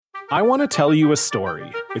I want to tell you a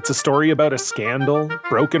story. It's a story about a scandal,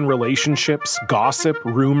 broken relationships, gossip,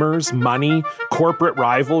 rumors, money, corporate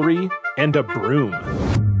rivalry, and a broom.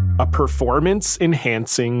 A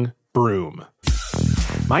performance-enhancing broom.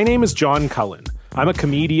 My name is John Cullen. I'm a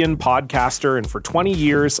comedian, podcaster, and for 20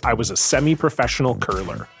 years, I was a semi-professional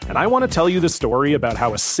curler. And I want to tell you the story about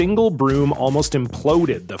how a single broom almost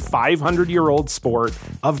imploded the 500-year-old sport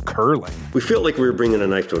of curling. We felt like we were bringing a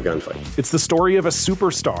knife to a gunfight. It's the story of a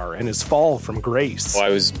superstar and his fall from grace. Well, I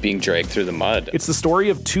was being dragged through the mud. It's the story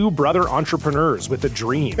of two brother entrepreneurs with a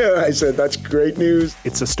dream. I said, that's great news.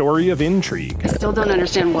 It's a story of intrigue. I still don't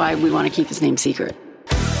understand why we want to keep his name secret.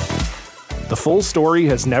 The full story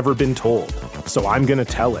has never been told, so I'm going to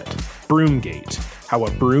tell it. Broomgate, how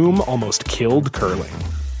a broom almost killed curling.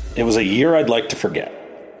 It was a year I'd like to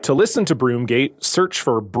forget. To listen to Broomgate, search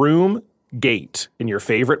for Broomgate in your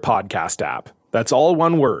favorite podcast app. That's all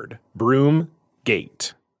one word,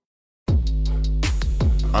 Broomgate.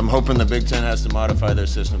 I'm hoping the Big Ten has to modify their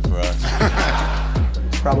system for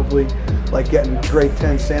us. Probably like getting grade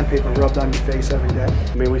 10 sandpaper rubbed on your face every day.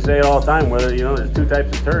 I mean, we say it all the time, whether, there's two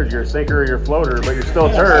types of turds, you're a sinker or you're a floater, but you're still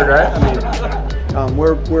a turd, right? I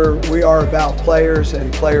mean, we are about players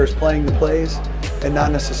and players playing the plays and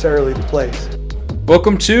not necessarily the plays.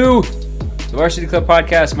 Welcome to the Varsity Club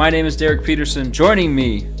Podcast. My name is Derek Peterson. Joining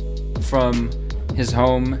me from his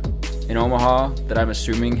home in Omaha that I'm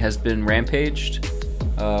assuming has been rampaged.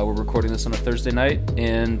 We're recording this on a Thursday night,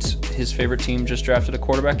 and his favorite team just drafted a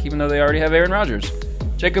quarterback, even though they already have Aaron Rodgers.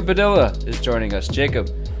 Jacob Padilla is joining us. Jacob,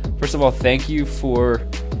 first of all, thank you for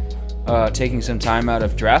taking some time out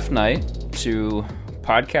of draft night to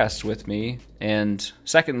podcast with me. And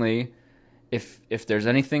secondly, if there's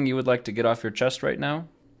anything you would like to get off your chest right now,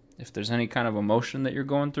 if there's any kind of emotion that you're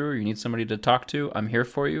going through or you need somebody to talk to, I'm here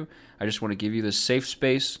for you. I just want to give you this safe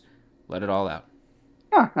space. Let it all out.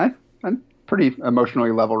 Yeah, I'm pretty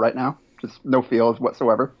emotionally level right now. Just no feels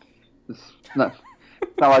whatsoever. It's not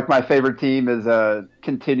like my favorite team is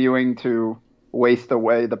continuing to waste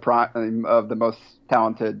away the prime of the most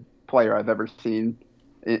talented player I've ever seen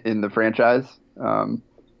in the franchise.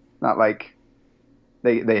 Not like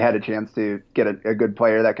they had a chance to get a good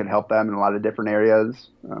player that could help them in a lot of different areas,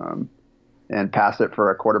 and pass it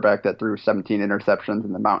for a quarterback that threw 17 interceptions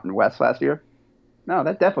in the Mountain West last year. No,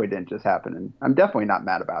 that definitely didn't just happen, and I'm definitely not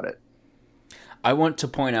mad about it. I want to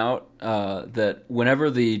point out that whenever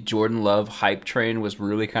the Jordan Love hype train was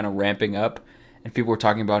really kind of ramping up and people were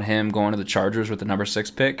talking about him going to the Chargers with the number 6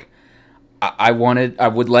 pick, I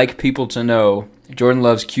would like people to know Jordan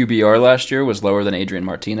Love's QBR last year was lower than Adrian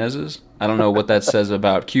Martinez's. I don't know what that says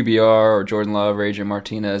about QBR or Jordan Love or Adrian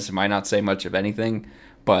Martinez. It might not say much of anything,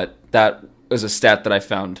 but that was a stat that I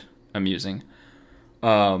found amusing.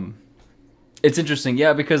 It's interesting,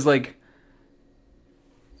 yeah, because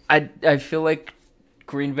I feel like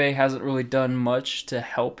Green Bay hasn't really done much to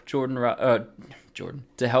help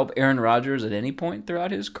to help Aaron Rodgers at any point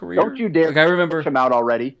throughout his career. Don't you dare I remember him out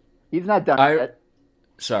already. He's not done yet.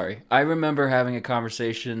 Sorry. I remember having a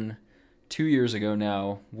conversation 2 years ago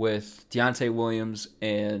now with Deontay Williams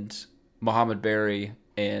and Mohamed Barry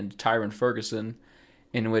and Tyron Ferguson,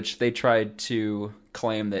 in which they tried to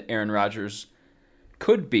claim that Aaron Rodgers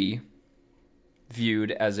could be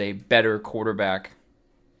viewed as a better quarterback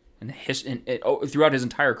throughout his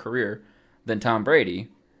entire career than Tom Brady,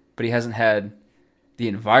 but he hasn't had the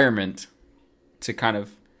environment to kind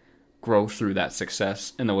of grow through that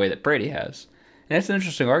success in the way that Brady has. And it's an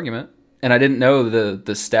interesting argument. And I didn't know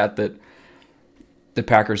the stat that the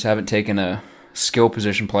Packers haven't taken a skill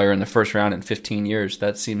position player in the first round in 15 years.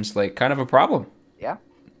 That seems like kind of a problem. Yeah,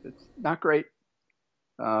 it's not great.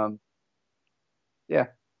 Yeah,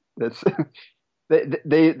 that's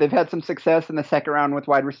they've had some success in the second round with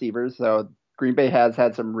wide receivers. So Green Bay has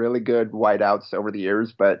had some really good wideouts over the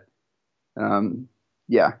years, but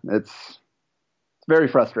yeah, it's very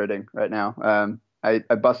frustrating right now. I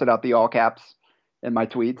busted out the all caps in my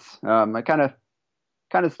tweets. I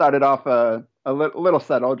kind of started off a little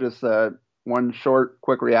subtle, just one short,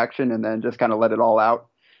 quick reaction, and then just kind of let it all out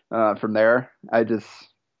from there. I just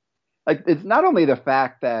it's not only the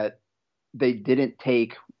fact that they didn't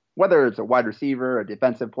take, whether it's a wide receiver, a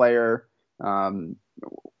defensive player,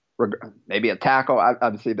 maybe a tackle.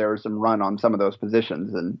 Obviously, there was some run on some of those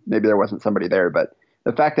positions, and maybe there wasn't somebody there. But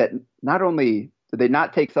the fact that not only did they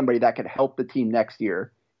not take somebody that could help the team next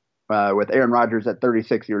year with Aaron Rodgers at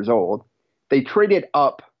 36 years old, they traded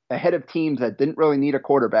up ahead of teams that didn't really need a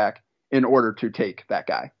quarterback in order to take that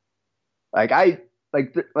guy. Like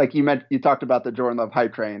you talked about the Jordan Love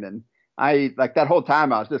hype train, and I that whole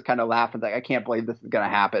time I was just kind of laughing, like, I can't believe this is going to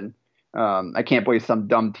happen. I can't believe some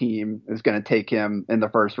dumb team is going to take him in the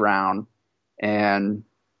first round. And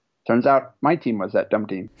turns out my team was that dumb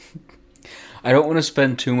team. I don't want to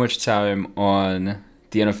spend too much time on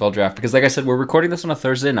the NFL draft because, like I said, we're recording this on a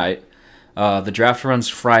Thursday night. The draft runs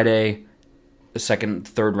Friday, the second,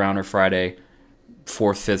 third round are Friday,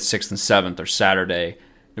 4th, 5th, 6th, and 7th are Saturday.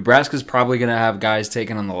 Nebraska's probably going to have guys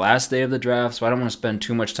taken on the last day of the draft, so I don't want to spend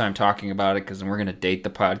too much time talking about it because then we're going to date the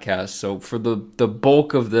podcast. So for the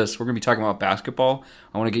bulk of this, we're going to be talking about basketball.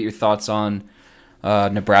 I want to get your thoughts on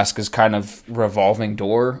Nebraska's kind of revolving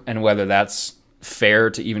door and whether that's fair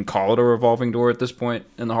to even call it a revolving door at this point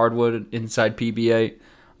in the hardwood inside PBA.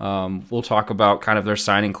 We'll talk about kind of their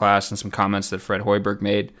signing class and some comments that Fred Hoiberg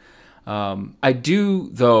made. I do,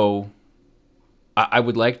 though, I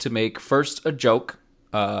would like to make first a joke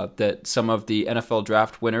that some of the NFL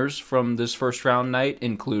draft winners from this first round night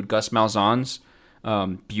include Gus Malzahn's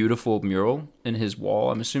beautiful mural in his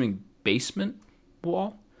wall, I'm assuming basement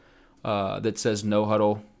wall, that says no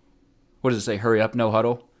huddle. What does it say? Hurry up, no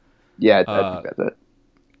huddle. Yeah, I think that's it.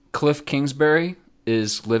 Cliff Kingsbury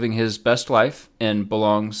is living his best life and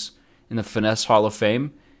belongs in the Finesse Hall of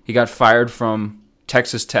Fame. He got fired from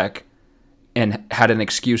Texas Tech and had an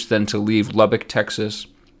excuse then to leave Lubbock, Texas,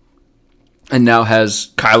 and now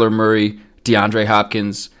has Kyler Murray, DeAndre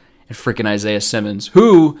Hopkins, and freaking Isaiah Simmons,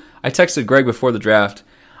 who I texted Greg before the draft.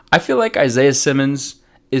 I feel like Isaiah Simmons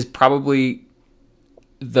is probably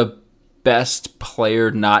the best player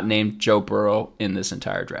not named Joe Burrow in this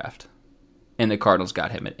entire draft. And the Cardinals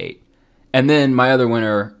got him at 8. And then my other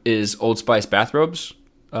winner is Old Spice bathrobes.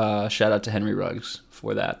 Shout out to Henry Ruggs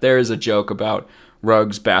for that. There is a joke about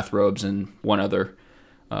Ruggs, bathrobes, and one other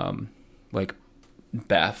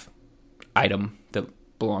bath item that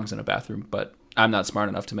belongs in a bathroom, but I'm not smart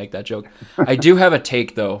enough to make that joke. I do have a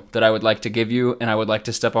take, though, that I would like to give you, and I would like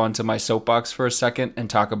to step onto my soapbox for a second and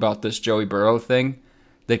talk about this Joey Burrow thing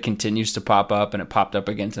that continues to pop up, and it popped up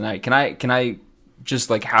again tonight. Can I just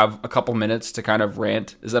have a couple minutes to kind of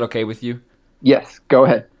rant? Is that okay with you? Yes, go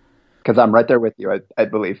ahead, because I'm right there with you, I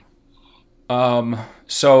believe.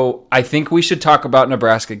 So I think we should talk about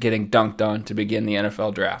Nebraska getting dunked on to begin the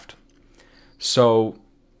NFL draft. So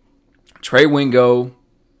Trey Wingo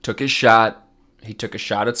took his shot. He took a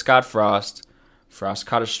shot at Scott Frost. Frost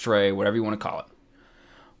caught a stray, whatever you want to call it.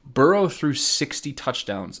 Burrow threw 60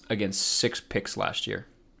 touchdowns against 6 picks last year.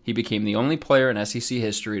 He became the only player in SEC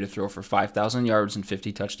history to throw for 5,000 yards and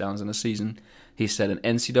 50 touchdowns in a season. He set an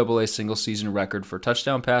NCAA single-season record for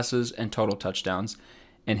touchdown passes and total touchdowns,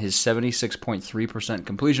 and his 76.3%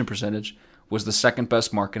 completion percentage was the second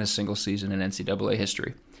best mark in a single season in NCAA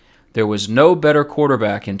history. There was no better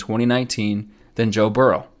quarterback in 2019 than Joe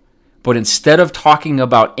Burrow. But instead of talking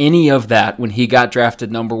about any of that when he got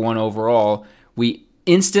drafted number 1 overall, we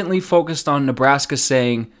instantly focused on Nebraska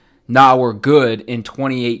saying, nah, we're good in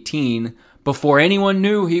 2018 before anyone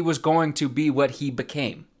knew he was going to be what he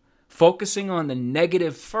became. Focusing on the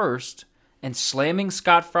negative first and slamming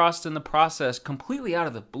Scott Frost in the process completely out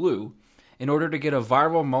of the blue in order to get a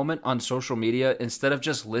viral moment on social media instead of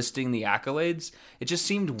just listing the accolades, it just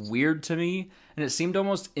seemed weird to me, and it seemed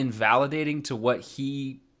almost invalidating to what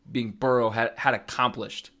he, being Burrow, had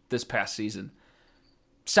accomplished this past season.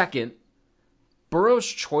 Second, Burrow's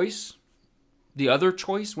choice, the other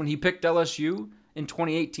choice when he picked LSU in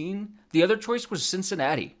 2018, the other choice was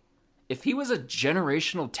Cincinnati. If he was a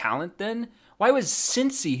generational talent then, why was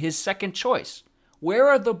Cincy his second choice? Where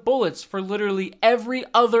are the bullets for literally every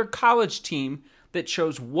other college team that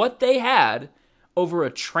chose what they had over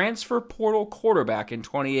a transfer portal quarterback in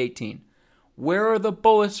 2018? Where are the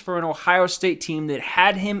bullets for an Ohio State team that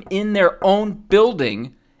had him in their own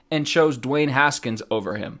building and chose Dwayne Haskins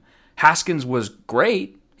over him? Haskins was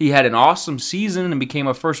great. He had an awesome season and became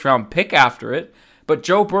a first-round pick after it. But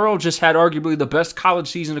Joe Burrow just had arguably the best college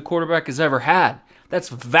season a quarterback has ever had. That's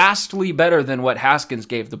vastly better than what Haskins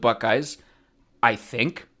gave the Buckeyes, I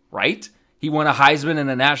think, right? He won a Heisman and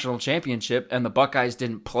a national championship, and the Buckeyes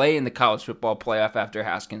didn't play in the college football playoff after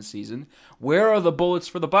Haskins' season. Where are the bullets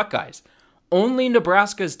for the Buckeyes? Only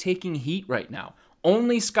Nebraska is taking heat right now.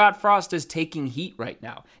 Only Scott Frost is taking heat right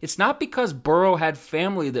now. It's not because Burrow had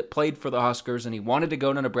family that played for the Huskers and he wanted to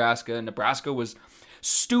go to Nebraska, and Nebraska was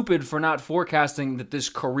stupid for not forecasting that this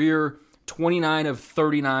career 29 of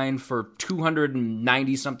 39 for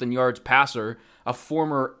 290-something yards passer, a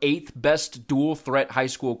former 8th best dual-threat high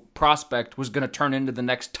school prospect, was going to turn into the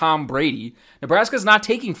next Tom Brady. Nebraska's not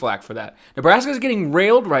taking flack for that. Nebraska's getting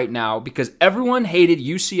railed right now because everyone hated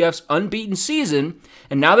UCF's unbeaten season,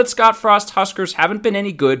 and now that Scott Frost Huskers haven't been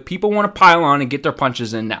any good, people want to pile on and get their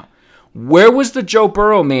punches in now. Where was the Joe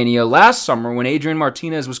Burrow mania last summer when Adrian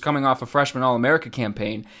Martinez was coming off a freshman All-America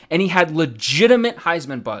campaign and he had legitimate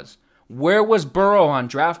Heisman buzz? Where was Burrow on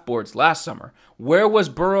draft boards last summer? Where was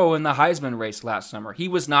Burrow in the Heisman race last summer? He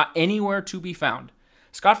was not anywhere to be found.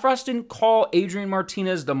 Scott Frost didn't call Adrian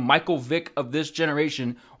Martinez the Michael Vick of this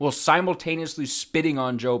generation while simultaneously spitting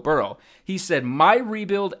on Joe Burrow. He said, my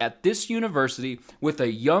rebuild at this university with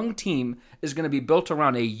a young team is going to be built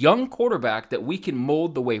around a young quarterback that we can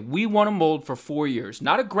mold the way we want to mold for 4 years.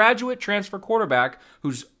 Not a graduate transfer quarterback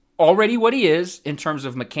who's already what he is in terms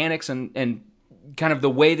of mechanics and kind of the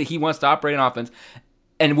way that he wants to operate an offense,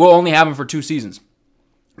 and we'll only have him for 2 seasons.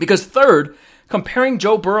 Because third, comparing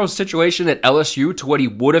Joe Burrow's situation at LSU to what he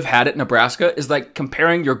would have had at Nebraska is like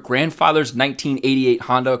comparing your grandfather's 1988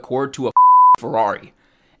 Honda Accord to a Ferrari.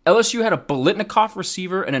 LSU had a Biletnikoff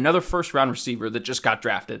receiver and another first-round receiver that just got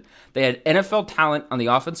drafted. They had NFL talent on the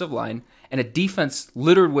offensive line and a defense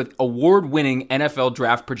littered with award-winning NFL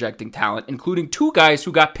draft projecting talent, including 2 guys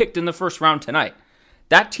who got picked in the first round tonight.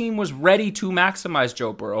 That team was ready to maximize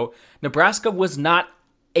Joe Burrow. Nebraska was not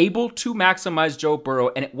able to maximize Joe Burrow,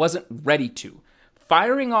 and it wasn't ready to.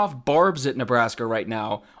 Firing off barbs at Nebraska right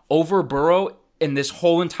now over Burrow in this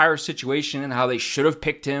whole entire situation and how they should have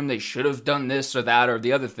picked him, they should have done this or that or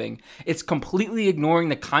the other thing, it's completely ignoring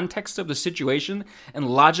the context of the situation and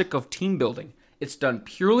logic of team building. It's done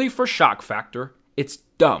purely for shock factor. It's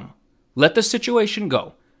dumb. Let the situation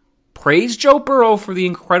go. Praise Joe Burrow for the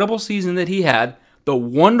incredible season that he had, the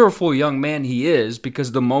wonderful young man he is,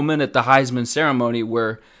 because the moment at the Heisman ceremony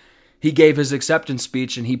where he gave his acceptance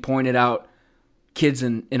speech and he pointed out kids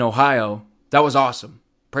in Ohio, that was awesome.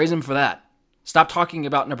 Praise him for that. Stop talking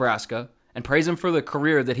about Nebraska and praise him for the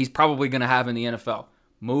career that he's probably going to have in the NFL.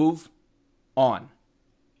 Move on.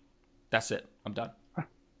 That's it. I'm done.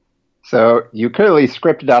 So you clearly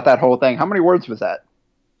scripted out that whole thing. How many words was that?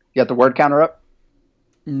 You got the word counter up?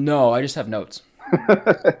 No, I just have notes.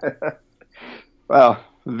 Well,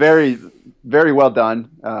 very, very well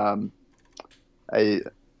done. I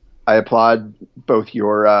applaud both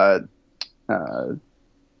your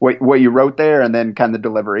what you wrote there and then kind of the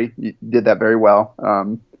delivery. You did that very well.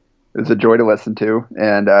 It was a joy to listen to,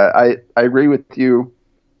 and I agree with you.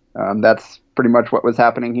 That's pretty much what was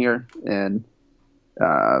happening here, and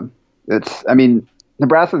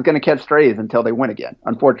Nebraska's going to catch strays until they win again.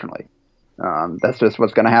 Unfortunately, that's just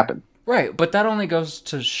what's going to happen. Right, but that only goes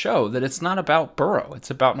to show that it's not about Burrow. It's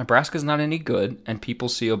about Nebraska's not any good, and people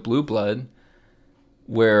see a blue blood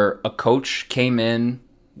where a coach came in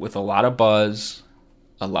with a lot of buzz,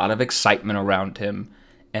 a lot of excitement around him,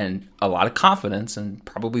 and a lot of confidence, and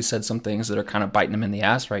probably said some things that are kind of biting him in the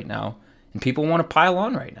ass right now, and people want to pile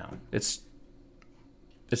on right now. It's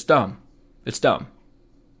dumb. It's dumb.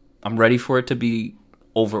 I'm ready for it to be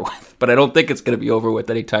over with, but I don't think it's going to be over with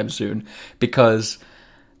anytime soon because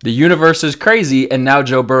the universe is crazy, and now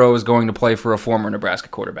Joe Burrow is going to play for a former Nebraska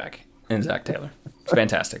quarterback in Zach Taylor. It's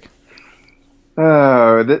fantastic.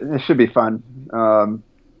 Oh, this should be fun.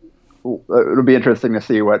 It'll be interesting to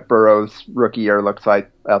see what Burrow's rookie year looks like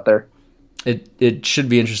out there. It should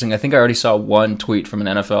be interesting. I think I already saw one tweet from an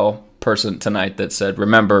NFL person tonight that said,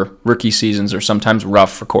 remember, rookie seasons are sometimes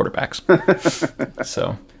rough for quarterbacks.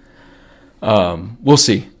 So we'll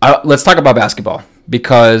see. Let's talk about basketball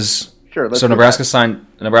because Nebraska signed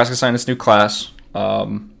this new class.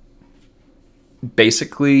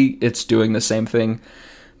 Basically, it's doing the same thing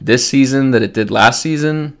this season that it did last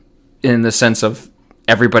season in the sense of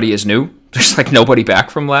everybody is new. There's like nobody back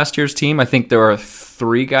from last year's team. I think there are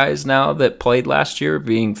 3 guys now that played last year,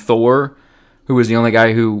 being Thor, who was the only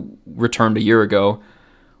guy who returned a year ago,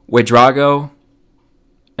 Ouedraogo,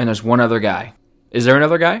 and there's one other guy. Is there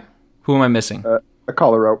another guy? Who am I missing?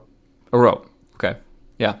 Arop. Arop. Okay.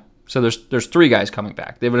 Yeah. So there's 3 guys coming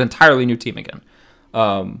back. They have an entirely new team again.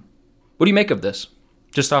 What do you make of this?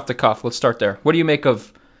 Just off the cuff, let's start there. What do you make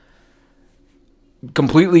of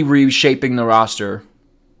completely reshaping the roster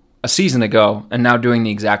a season ago and now doing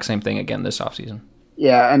the exact same thing again this offseason?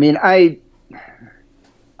 Yeah, I mean, I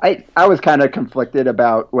was kind of conflicted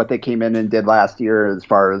about what they came in and did last year as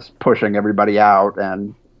far as pushing everybody out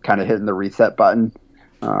and kind of hitting the reset button.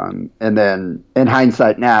 And then in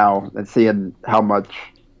hindsight now and seeing how much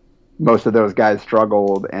most of those guys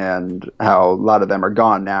struggled and how a lot of them are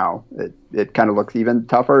gone now, it kind of looks even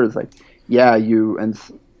tougher. It's like, yeah, you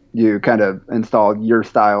kind of install your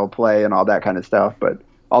style of play and all that kind of stuff, but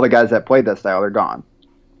all the guys that played that style are gone.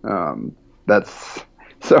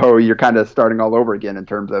 So you're kind of starting all over again in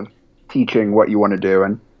terms of teaching what you want to do.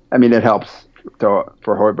 And I mean, it helps for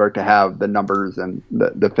Hoiberg to have the numbers and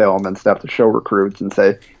the film and stuff to show recruits and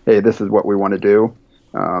say, hey, this is what we want to do.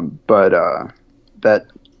 But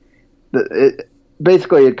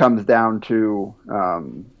basically it comes down to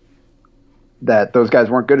that those guys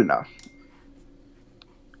weren't good enough.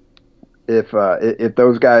 If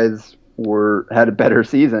those guys had a better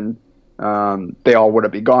season, they all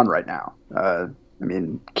wouldn't be gone right now.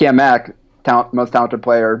 Cam Mack, most talented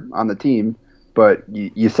player on the team, but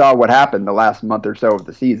you saw what happened the last month or so of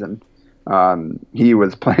the season. He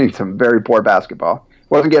was playing some very poor basketball.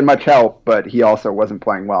 Wasn't getting much help, but he also wasn't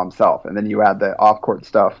playing well himself. And then you add the off-court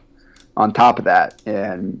stuff on top of that,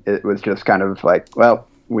 and it was just kind of like, well,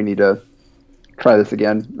 we need to try this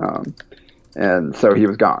again. And so he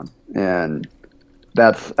was gone. And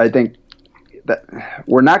I think that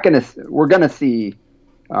we're going to see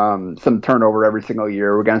some turnover every single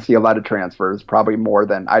year. We're going to see a lot of transfers, probably more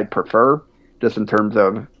than I'd prefer, just in terms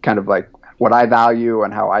of kind of like what I value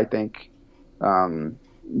and how I think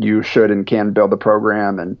you should and can build a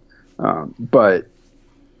program. And but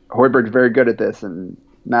Hoiberg's very good at this, and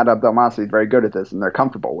Matt Abdelmassih is very good at this, and they're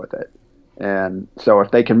comfortable with it. And so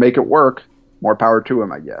if they can make it work, more power to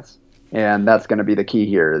them, I guess. And that's going to be the key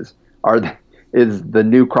here is the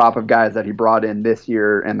new crop of guys that he brought in this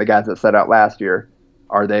year and the guys that set out last year,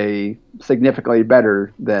 are they significantly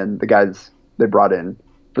better than the guys they brought in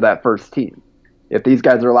for that first team? If these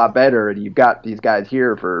guys are a lot better and you've got these guys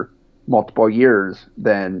here for multiple years,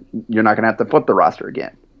 then you're not going to have to flip the roster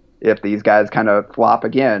again. If these guys kind of flop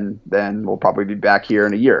again, then we'll probably be back here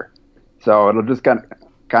in a year. So it'll just kind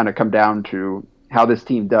of come down to how this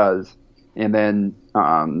team does, and then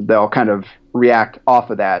they'll kind of react off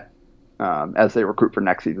of that as they recruit for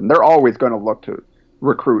next season. They're always going to look to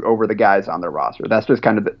recruit over the guys on their roster. That's just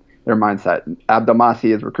kind of their mindset.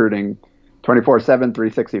 Abdelmassih is recruiting 24/7,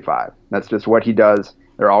 365. That's just what he does.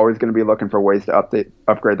 They're always going to be looking for ways to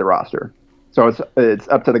upgrade the roster. So it's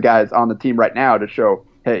up to the guys on the team right now to show,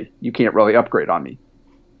 hey, you can't really upgrade on me.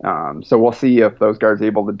 So we'll see if those guys are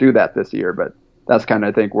able to do that this year. But that's kind of,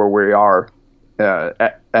 I think, where we are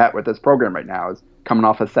at with this program right now, is coming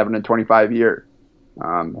off a 7-25 year.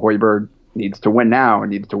 Hoiberg needs to win now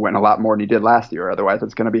and needs to win a lot more than he did last year. Otherwise,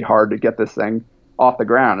 it's going to be hard to get this thing off the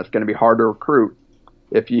ground. It's going to be hard to recruit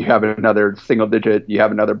if you have another single digit, you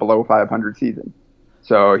have another below 500 season.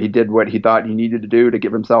 So he did what he thought he needed to do to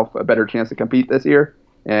give himself a better chance to compete this year,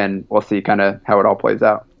 and we'll see kind of how it all plays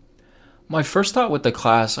out. My first thought with the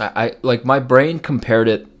class, I like, my brain compared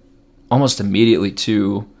it almost immediately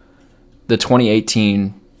to the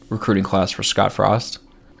 2018 recruiting class for Scott Frost.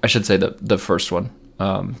 I should say the first one,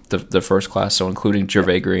 the first class, so including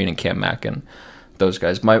Jervay Green and Cam Mack and those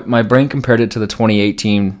guys. My brain compared it to the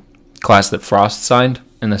 2018 class that Frost signed,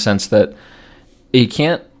 in the sense that you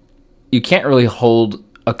can't really hold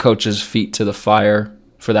a coach's feet to the fire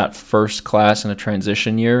for that first class in a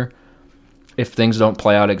transition year if things don't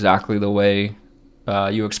play out exactly the way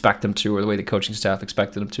you expect them to, or the way the coaching staff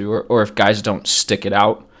expected them to, or if guys don't stick it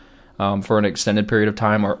out for an extended period of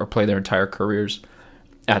time, or play their entire careers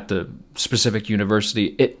at the specific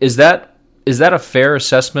university. Is that a fair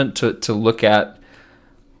assessment to look at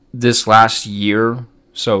this last year,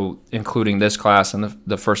 so including this class and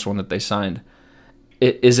the first one that they signed?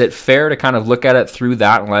 Is it fair to kind of look at it through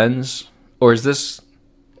that lens, or is this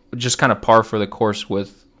just kind of par for the course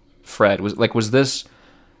with Fred? Was this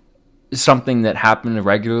something that happened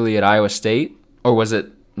regularly at Iowa State, or was it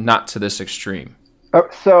not to this extreme?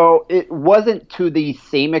 So it wasn't to the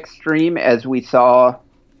same extreme as we saw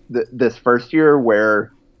this first year,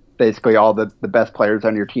 where basically all the best players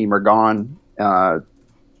on your team are gone,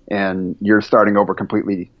 and you're starting over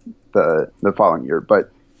completely the following year.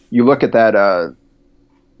 But you look at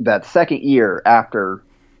that second year, after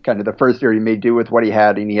kind of the first year he made do with what he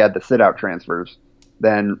had, and he had the sit-out transfers.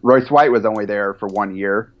 Then Royce White was only there for 1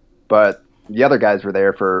 year, but the other guys were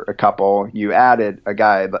there for a couple. You added a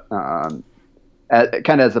guy, kind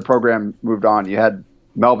of as the program moved on, you had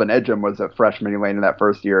Melvin Edgem was a freshman lane in that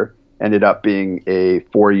first year, ended up being a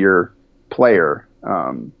 4-year player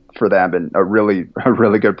for them, and a really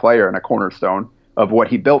good player and a cornerstone of what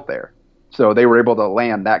he built there. So they were able to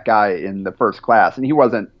land that guy in the first class, and he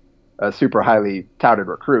wasn't a super highly touted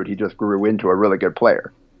recruit. He just grew into a really good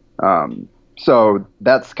player. So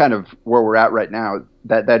that's kind of where we're at right now.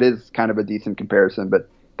 That is kind of a decent comparison, but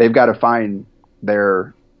they've got to find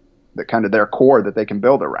their core that they can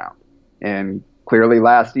build around. And clearly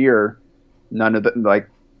last year,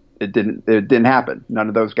 it didn't happen. None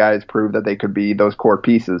of those guys proved that they could be those core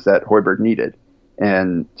pieces that Hoiberg needed.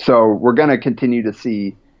 And so we're going to continue to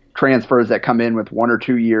see transfers that come in with 1 or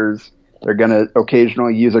 2 years. They're going to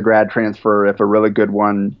occasionally use a grad transfer if a really good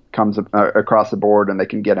one comes across the board and they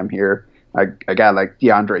can get him here. A guy like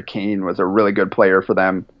DeAndre Kane was a really good player for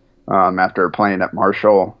them after playing at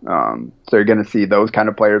Marshall. So you're going to see those kind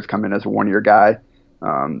of players come in as a one-year guy.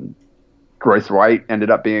 Royce White ended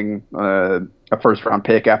up being a first-round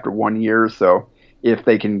pick after 1 year. So if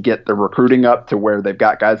they can get the recruiting up to where they've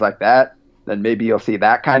got guys like that, then maybe you'll see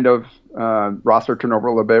that kind of roster turnover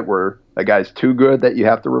a little bit where a guy's too good that you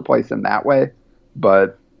have to replace him that way.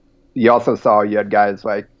 But you also saw you had guys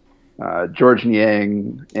like George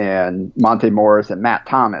Niang and Monte Morris and Matt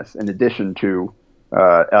Thomas, in addition to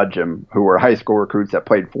Edgem, who were high school recruits that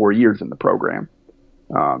played 4 years in the program.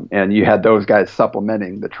 And you had those guys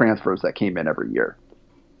supplementing the transfers that came in every year.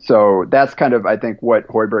 So that's kind of, I think, what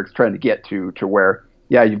Hoiberg's trying to get to where,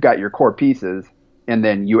 yeah, you've got your core pieces, and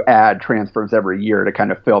then you add transfers every year to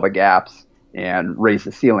kind of fill the gaps and raise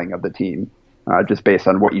the ceiling of the team just based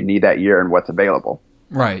on what you need that year and what's available.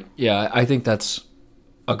 Right. Yeah, I think that's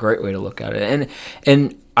a great way to look at it.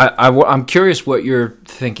 And I'm curious what your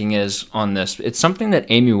thinking is on this. It's something that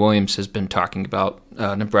Amy Williams has been talking about,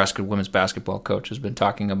 Nebraska women's basketball coach has been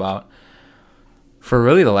talking about for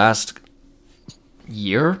really the last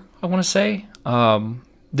year, I want to say.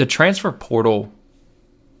 The transfer portal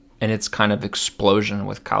and its kind of explosion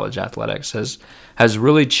with college athletics has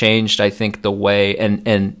really changed, I think, the way,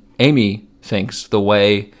 and Amy thinks, the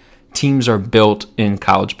way teams are built in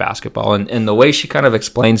college basketball. And the way she kind of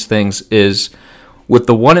explains things is with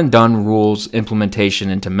the one-and-done rules implementation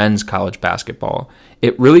into men's college basketball,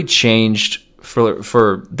 it really changed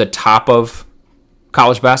for the top of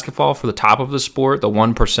college basketball, for the top of the sport, the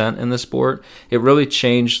 1% in the sport. It really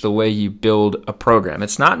changed the way you build a program.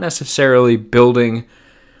 It's not necessarily building,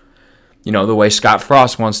 the way Scott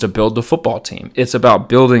Frost wants to build the football team. It's about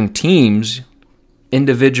building teams,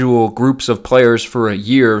 individual groups of players for a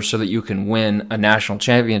year so that you can win a national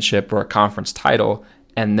championship or a conference title,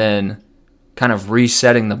 and then kind of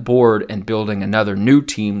resetting the board and building another new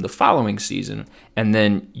team the following season. And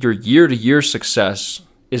then your year-to-year success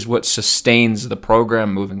is what sustains the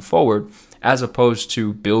program moving forward, as opposed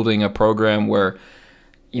to building a program where,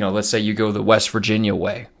 let's say you go the West Virginia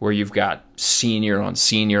way, where you've got senior on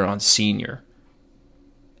senior on senior,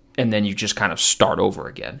 and then you just kind of start over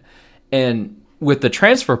again. And with the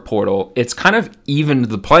transfer portal, it's kind of evened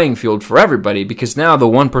the playing field for everybody, because now the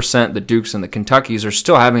 1%, the Dukes and the Kentuckys, are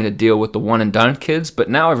still having to deal with the one-and-done kids, but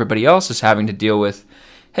now everybody else is having to deal with,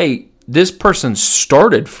 hey, this person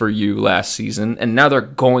started for you last season, and now they're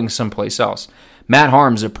going someplace else. Matt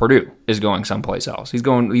Harms at Purdue is going someplace else. He's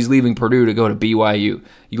leaving Purdue to go to BYU.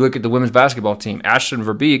 You look at the women's basketball team, Ashton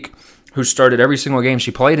Verbeek, who started every single game she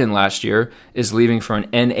played in last year, is leaving for an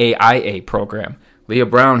NAIA program. Leah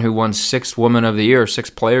Brown, who won Sixth Player of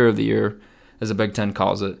the Year, as the Big Ten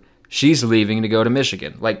calls it, she's leaving to go to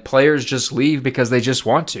Michigan. Like, players just leave because they just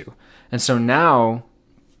want to. And so now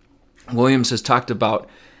Williams has talked about,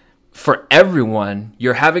 for everyone,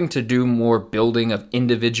 you're having to do more building of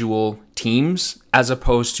individual teams as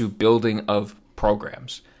opposed to building of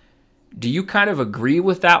programs. Do you kind of agree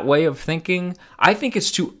with that way of thinking? I think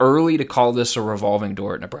it's too early to call this a revolving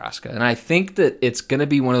door at Nebraska. And I think that it's going to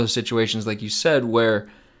be one of those situations, like you said, where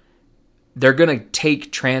they're going to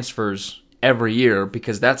take transfers every year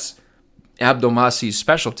because that's Abdelmassi's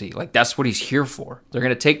specialty. Like, that's what he's here for. They're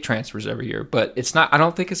going to take transfers every year. But it's not, I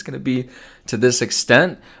don't think it's going to be to this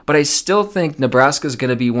extent. But I still think Nebraska is going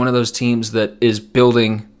to be one of those teams that is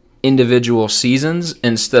building individual seasons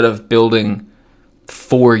instead of building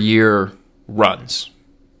 4-year runs.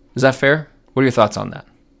 Is that fair? What are your thoughts on that?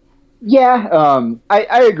 Yeah,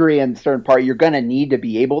 I agree in a certain part. You're going to need to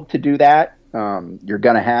be able to do that. You're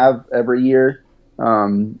going to have every year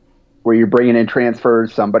where you're bringing in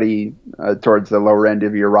transfers. Somebody towards the lower end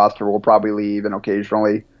of your roster will probably leave, and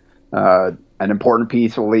occasionally an important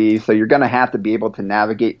piece will leave. So you're going to have to be able to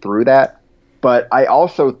navigate through that. But I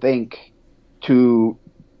also think to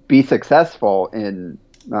be successful in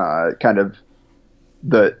kind of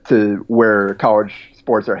to where college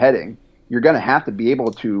sports are heading, you're going to have to be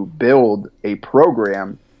able to build a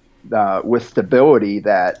program with stability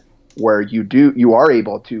that where you are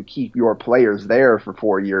able to keep your players there for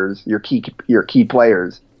 4 years, your key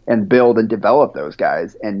players, and build and develop those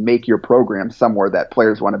guys and make your program somewhere that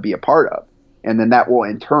players want to be a part of. And then that will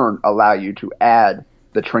in turn allow you to add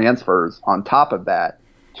the transfers on top of that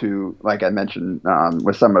to, like I mentioned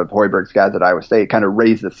with some of Hoiberg's guys at Iowa State, kind of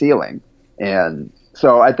raise the ceiling. And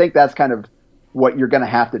so I think that's kind of what you're going to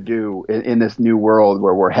have to do in this new world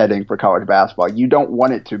where we're heading for college basketball. You don't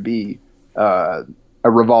want it to be a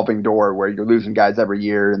revolving door where you're losing guys every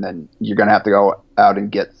year and then you're going to have to go out and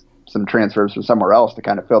get some transfers from somewhere else to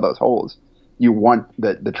kind of fill those holes. You want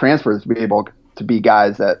the transfers to be able to be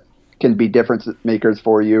guys that can be difference makers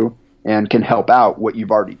for you and can help out what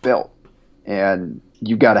you've already built. and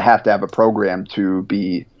you got to have a program to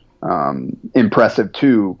be impressive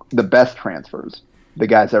to the best transfers, the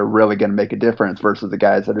guys that are really going to make a difference versus the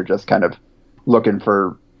guys that are just kind of looking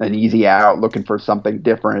for an easy out, looking for something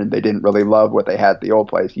different. They didn't really love what they had at the old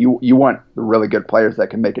place. You want the really good players that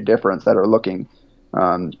can make a difference, that are looking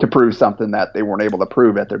to prove something that they weren't able to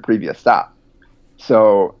prove at their previous stop.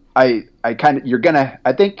 So I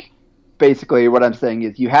think basically what I'm saying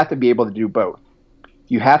is you have to be able to do both.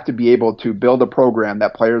 You have to be able to build a program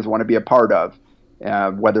that players want to be a part of,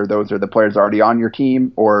 whether those are the players already on your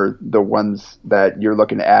team or the ones that you're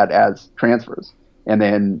looking to add as transfers. And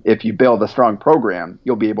then if you build a strong program,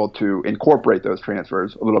 you'll be able to incorporate those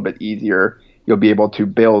transfers a little bit easier. You'll be able to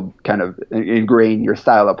build, kind of ingrain your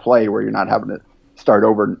style of play where you're not having to start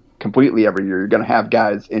over completely every year. You're going to have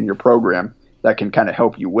guys in your program that can kind of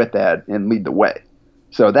help you with that and lead the way.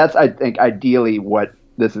 So that's, I think, ideally what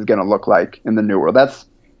this is going to look like in the new world.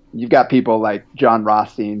 You've got people like John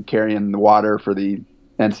Rothstein carrying the water for the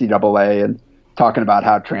NCAA and talking about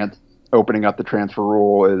how opening up the transfer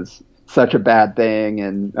rule is such a bad thing,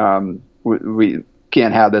 and we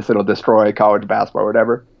can't have this. It'll destroy college basketball or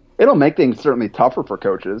whatever. It'll make things certainly tougher for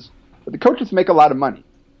coaches, but the coaches make a lot of money.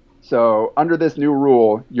 So under this new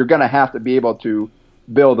rule, you're going to have to be able to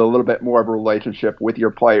build a little bit more of a relationship with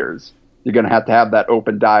your players. You're going to have that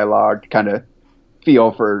open dialogue to kind of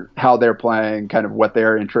feel for how they're playing, kind of what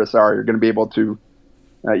their interests are. You're going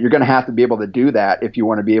to have to be able to do that if you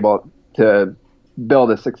want to be able to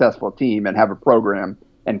build a successful team and have a program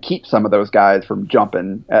and keep some of those guys from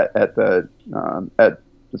jumping at the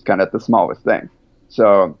smallest thing.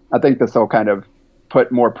 So I think this will kind of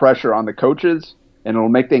put more pressure on the coaches, and it'll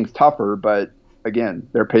make things tougher. But again,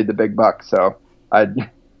 they're paid the big bucks, so I'm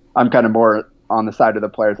kind of more on the side of the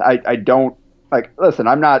players. I don't listen.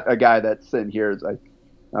 I'm not a guy that's sitting here is like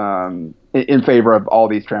in favor of all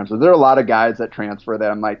these transfers. There are a lot of guys that transfer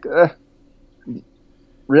that I'm like,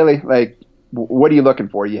 really? Like, what are you looking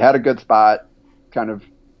for? You had a good spot, kind of.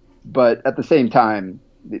 But at the same time,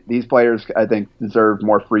 these players, I think, deserve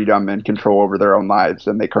more freedom and control over their own lives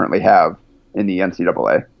than they currently have in the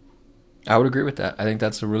NCAA. I would agree with that. I think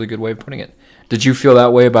that's a really good way of putting it. Did you feel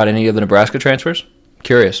that way about any of the Nebraska transfers?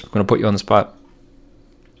 Curious. I'm going to put you on the spot.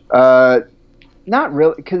 Not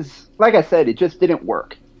really, because like I said, it just didn't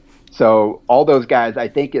work. So all those guys, I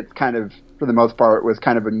think it's kind of, for the most part, was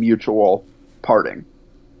kind of a mutual parting.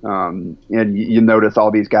 And you notice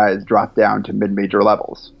all these guys drop down to mid-major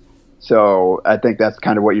levels. So I think that's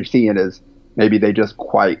kind of what you're seeing is maybe they just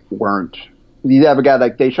quite weren't. You have a guy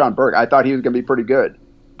like Deshaun Burke. I thought he was going to be pretty good,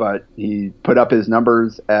 but he put up his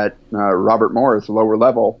numbers at Robert Morris, lower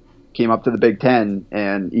level, came up to the Big Ten,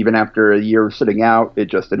 and even after a year sitting out, it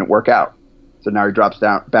just didn't work out. So now he drops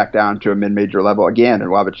back down to a mid-major level again, and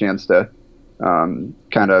we'll have a chance to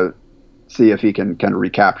kind of see if he can kind of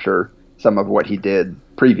recapture some of what he did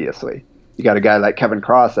previously. You got a guy like Kevin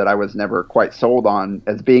Cross that I was never quite sold on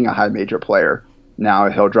as being a high major player. Now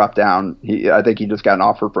he'll drop down. I think he just got an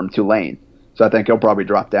offer from Tulane. So I think he'll probably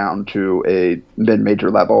drop down to a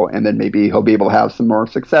mid-major level, and then maybe he'll be able to have some more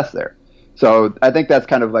success there. So I think that's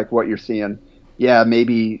kind of like what you're seeing. Yeah,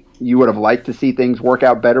 maybe you would have liked to see things work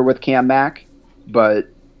out better with Cam Mack, but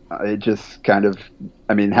it just kind of,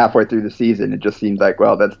 halfway through the season, it just seems like,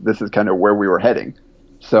 well, this is kind of where we were heading.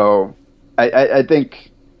 So I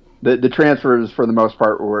think the transfers, for the most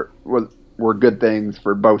part, were good things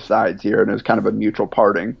for both sides here, and it was kind of a mutual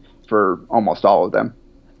parting for almost all of them.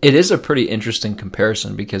 It is a pretty interesting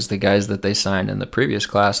comparison because the guys that they signed in the previous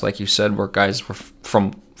class, like you said, were guys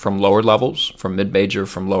from lower levels, from mid-major,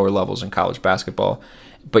 from lower levels in college basketball.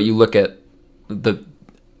 But you look at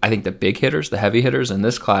I think the big hitters, the heavy hitters in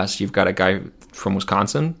this class, you've got a guy from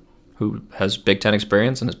Wisconsin who has Big Ten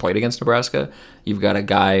experience and has played against Nebraska. You've got a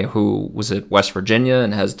guy who was at West Virginia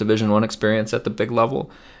and has Division I experience at the big level.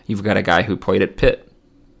 You've got a guy who played at Pitt.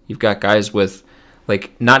 You've got guys with,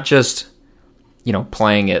 not just,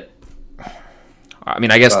 playing at,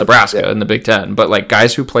 I guess Nebraska in the Big Ten, but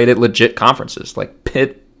guys who played at legit conferences. Like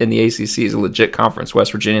Pitt in the ACC is a legit conference.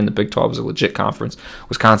 West Virginia in the Big 12 is a legit conference.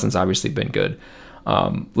 Wisconsin's obviously been good.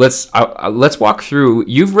 Let's walk through.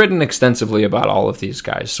 You've written extensively about all of these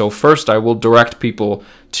guys. So first, I will direct people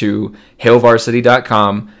to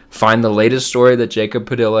HailVarsity.com, find the latest story that Jacob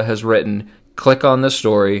Padilla has written, click on the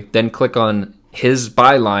story, then click on his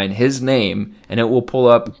byline, his name, and it will pull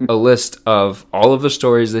up a list of all of the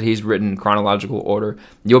stories that he's written in chronological order.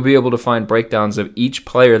 You'll be able to find breakdowns of each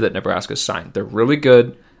player that Nebraska signed. They're really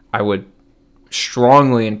good. I would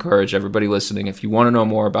strongly encourage everybody listening, if you want to know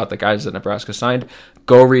more about the guys that Nebraska signed,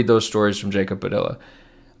 go read those stories from Jacob Padilla.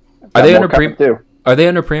 Are they under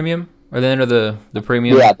premium? Are they under the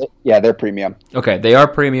premium? Yeah, they're premium. Okay, they are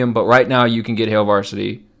premium, but right now you can get Hail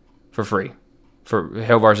Varsity for free. For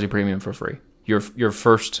Hail Varsity Premium for free. Your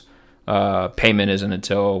first payment isn't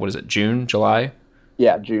until, what is it, June, July?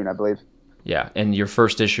 Yeah, June, I believe. Yeah, and your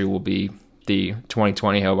first issue will be the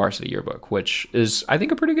 2020 Hail Varsity Yearbook, which is, I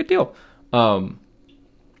think, a pretty good deal.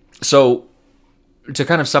 So to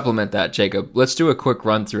kind of supplement that, Jacob, let's do a quick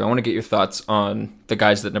run through. I want to get your thoughts on the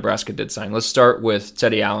guys that Nebraska did sign. Let's start with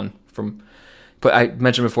Teddy Allen. I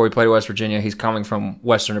mentioned before, he played at West Virginia. He's coming from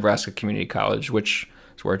Western Nebraska Community College, which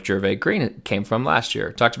is where Jervay Green came from last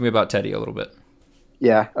year. Talk to me about Teddy a little bit.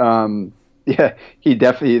 Yeah, he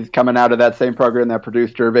definitely is coming out of that same program that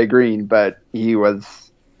produced Jervay Green, but he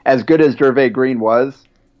was as good as Jervay Green was.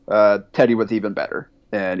 Teddy was even better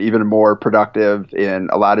and even more productive in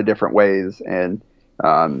a lot of different ways. And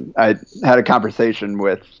I had a conversation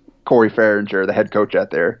with Corey Farringer, the head coach out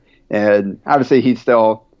there, and obviously he's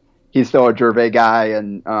still a Jervay guy,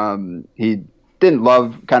 and he didn't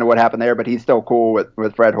love kind of what happened there, but he's still cool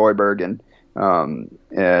with Fred Hoiberg,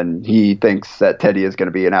 and he thinks that Teddy is going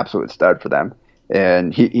to be an absolute stud for them.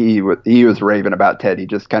 And he was raving about Teddy,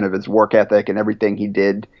 just kind of his work ethic and everything he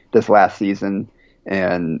did this last season.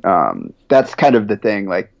 And that's kind of the thing.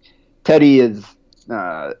 Like, Teddy is,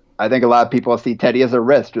 I think a lot of people see Teddy as a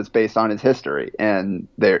risk just based on his history, and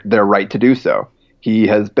they're right to do so. He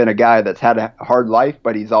has been a guy that's had a hard life,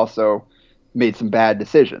 but he's also made some bad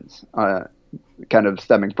decisions, kind of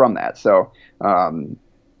stemming from that. So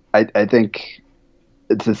I think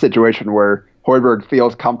it's a situation where Hoiberg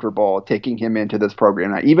feels comfortable taking him into this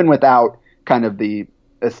program, even without kind of the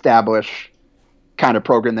established kind of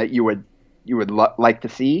program that you would like to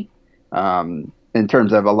see, in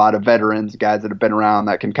terms of a lot of veterans, guys that have been around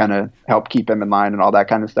that can kind of help keep him in line and all that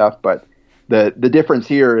kind of stuff. But the difference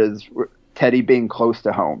here is Teddy being close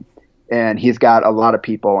to home, and he's got a lot of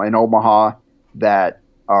people in Omaha that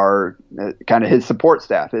are kind of his support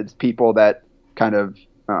staff. It's people that kind of,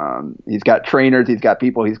 he's got trainers, he's got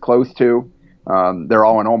people he's close to. They're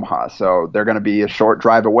all in Omaha, so they're going to be a short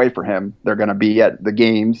drive away for him. They're going to be at the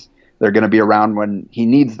games. They're going to be around when he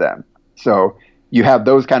needs them. So you have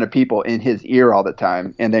those kind of people in his ear all the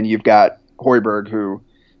time. And then you've got Hoiberg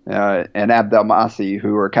and Abdelmassi,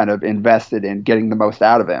 who are kind of invested in getting the most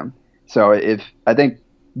out of him. So I think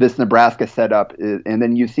this Nebraska setup is, and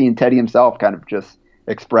then you've seen Teddy himself kind of just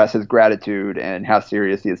express his gratitude and how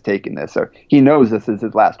serious he is taking this. So he knows this is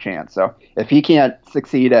his last chance. So if he can't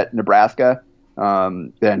succeed at Nebraska,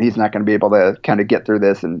 then he's not going to be able to kind of get through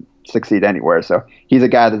this and succeed anywhere. So he's a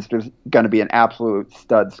guy that's just going to be an absolute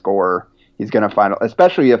stud scorer. He's going to find,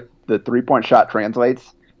 especially if the 3-point shot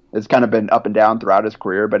translates. It's kind of been up and down throughout his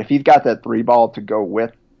career, but if he's got that 3-ball to go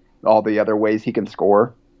with all the other ways he can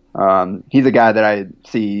score, he's a guy that I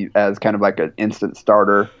see as kind of like an instant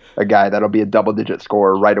starter, a guy that'll be a double-digit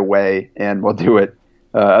scorer right away and will do it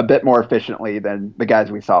a bit more efficiently than the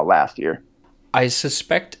guys we saw last year. I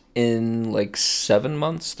suspect in like 7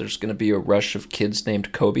 months there's going to be a rush of kids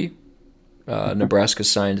named Kobe. Nebraska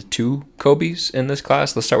signed 2 Kobes in this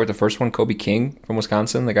class. Let's start with the first one, Kobe King from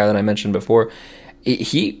Wisconsin, the guy that I mentioned before.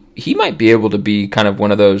 He might be able to be kind of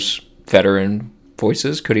one of those veteran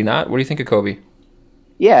voices, could he not? What do you think of Kobe?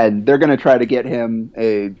 Yeah, and they're going to try to get him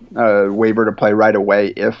a waiver to play right away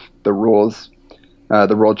if the rule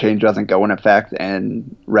change doesn't go in effect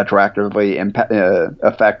and retroactively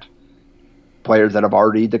affect players that have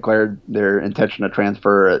already declared their intention to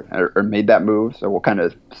transfer or made that move. So we'll kind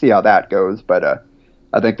of see how that goes. But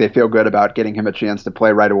I think they feel good about getting him a chance to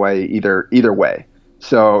play right away either way.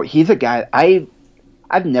 So he's a guy,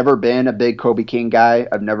 I've never been a big Kobe King guy.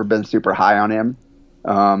 I've never been super high on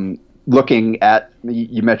him. Looking at,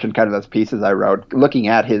 you mentioned kind of those pieces I wrote, looking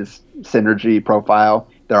at his synergy profile,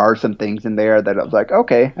 there are some things in there that I was like,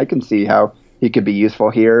 okay, I can see how he could be useful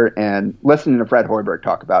here. And listening to Fred Hoiberg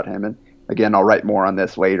talk about him, and again, I'll write more on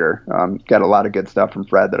this later. Got a lot of good stuff from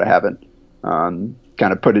Fred that I haven't kind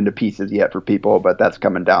of put into pieces yet for people, but that's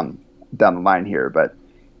coming down the line here. But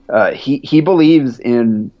he believes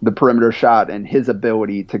in the perimeter shot and his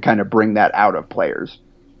ability to kind of bring that out of players.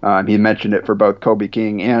 He mentioned it for both Kobe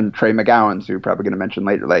King and Trey McGowens, who we're probably going to mention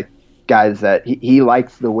later, like guys that he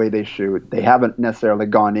likes the way they shoot. They haven't necessarily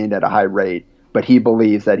gone in at a high rate, but he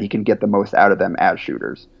believes that he can get the most out of them as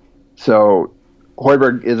shooters. So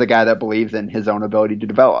Hoiberg is a guy that believes in his own ability to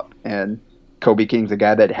develop, and Kobe King's a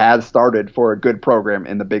guy that has started for a good program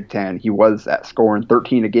in the Big Ten. He was scoring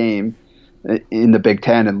 13 a game in the Big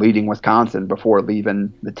Ten and leading Wisconsin before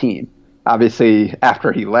leaving the team. Obviously,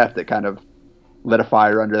 after he left, it kind of lit a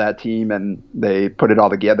fire under that team, and they put it all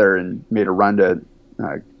together and made a run to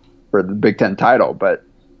for the Big Ten title. But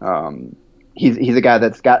he's a guy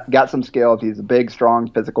that's got some skills. He's a big,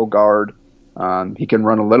 strong, physical guard. He can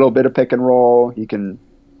run a little bit of pick and roll. He can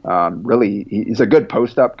he's a good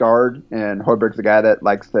post-up guard, and Hoiberg's a guy that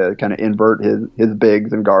likes to kind of invert his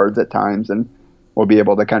bigs and guards at times, and will be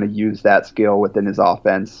able to kind of use that skill within his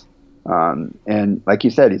offense. And like you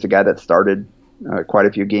said, he's a guy that started quite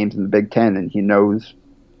a few games in the Big Ten, and he knows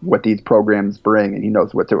what these programs bring, and he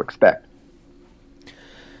knows what to expect.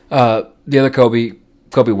 The other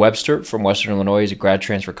Kobe Webster from Western Illinois, he's a grad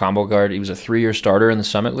transfer combo guard. He was a 3-year starter in the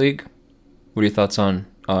Summit League. What are your thoughts on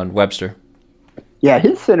Webster? Yeah,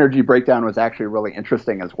 his synergy breakdown was actually really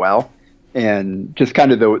interesting as well, and just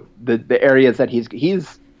kind of the areas that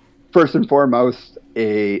he's first and foremost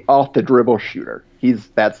a off the dribble shooter.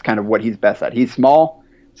 That's kind of what he's best at. He's small,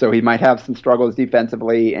 so he might have some struggles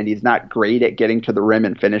defensively, and he's not great at getting to the rim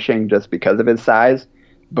and finishing just because of his size,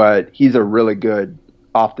 but he's a really good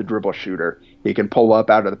off the dribble shooter. He can pull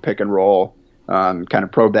up out of the pick and roll, kind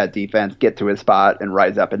of probe that defense, get to his spot, and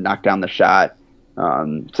rise up and knock down the shot.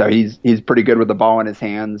 So he's pretty good with the ball in his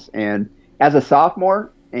hands. And as a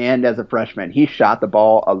sophomore and as a freshman, he shot the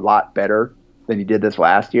ball a lot better than he did this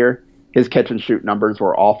last year. His catch and shoot numbers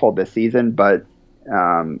were awful this season, but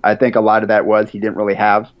I think a lot of that was he didn't really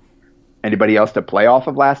have anybody else to play off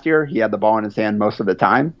of last year. He had the ball in his hand most of the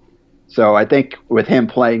time. So I think with him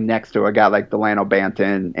playing next to a guy like Delano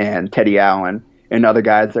Banton and Teddy Allen and other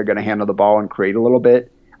guys that are going to handle the ball and create a little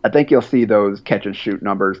bit, I think you'll see those catch and shoot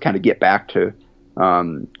numbers kind of get back to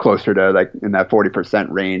closer to like in that 40%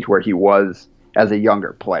 range where he was as a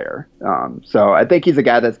younger player. So I think he's a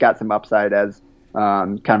guy that's got some upside as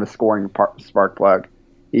kind of a scoring spark plug.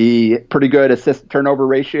 He pretty good assist turnover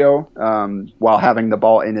ratio while having the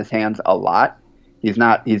ball in his hands a lot. He's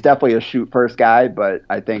definitely a shoot first guy, but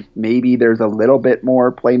I think maybe there's a little bit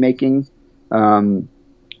more playmaking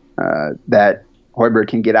that Hoiberg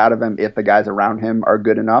can get out of him if the guys around him are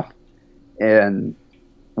good enough, and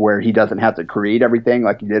where he doesn't have to create everything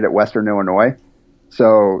like he did at Western Illinois.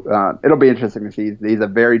 So it'll be interesting to see. He's a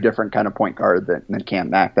very different kind of point guard than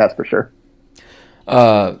Cam Mack, that's for sure.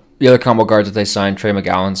 The other combo guards that they signed, Trey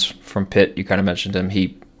McGowan's from Pitt, you kind of mentioned him.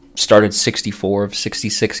 He started 64 of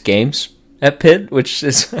 66 games at Pitt, which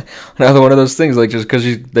is another one of those things. Like, just because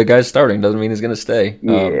the guy's starting doesn't mean he's going to stay.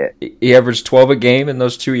 Yeah. He averaged 12 a game in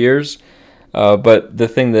those 2 years. But the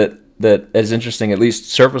thing that is interesting, at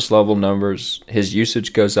least surface level numbers, his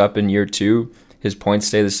usage goes up in year 2. His points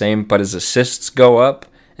stay the same, but his assists go up,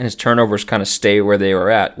 and his turnovers kind of stay where they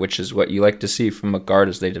were at, which is what you like to see from a guard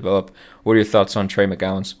as they develop. What are your thoughts on Trey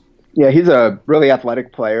McGowan's? Yeah, he's a really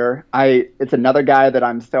athletic player. It's another guy that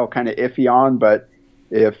I'm still kind of iffy on, but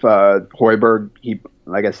if Hoiberg,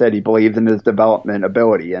 like I said, he believes in his development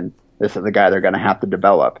ability, and this is the guy they're going to have to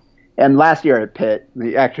develop. And last year at Pitt,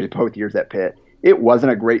 actually both years at Pitt, it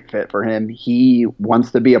wasn't a great fit for him. He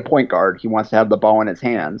wants to be a point guard. He wants to have the ball in his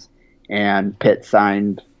hands. And Pitt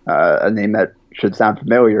signed a name that should sound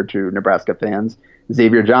familiar to Nebraska fans,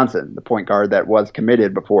 Xavier Johnson, the point guard that was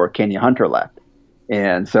committed before Kenya Hunter left.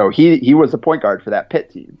 And so he was a point guard for that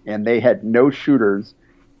Pitt team. And they had no shooters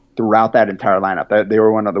throughout that entire lineup. They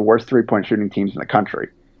were one of the worst three-point shooting teams in the country.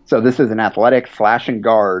 So this is an athletic, slashing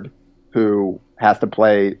guard who has to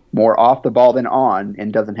play more off the ball than on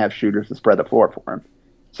and doesn't have shooters to spread the floor for him.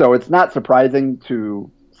 So it's not surprising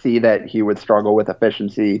to see that he would struggle with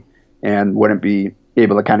efficiency and wouldn't be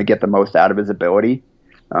able to kind of get the most out of his ability.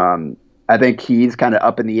 I think he's kind of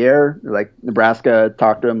up in the air. Like, Nebraska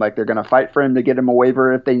talked to him like they're going to fight for him to get him a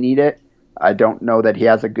waiver if they need it. I don't know that he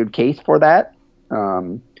has a good case for that.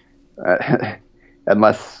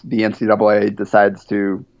 Unless the NCAA decides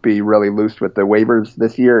to be really loose with the waivers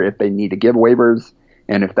this year, if they need to give waivers,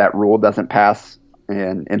 and if that rule doesn't pass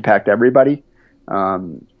and impact everybody,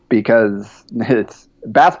 because it's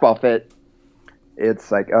basketball fit.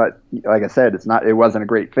 It's like I said, it wasn't a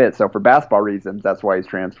great fit. So for basketball reasons, that's why he's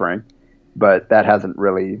transferring, but that hasn't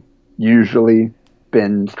really usually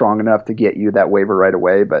been strong enough to get you that waiver right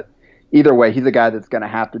away. But either way, he's a guy that's going to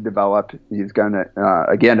have to develop. He's going to,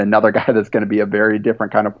 again, another guy that's going to be a very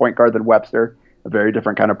different kind of point guard than Webster, a very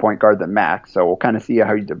different kind of point guard than Mack. So we'll kind of see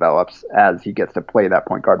how he develops as he gets to play that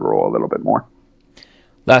point guard role a little bit more.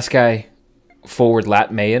 Last guy, forward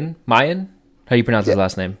Lat Mayen. Mayen? How do you pronounce his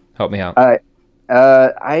last name? Help me out.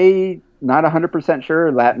 I'm not 100%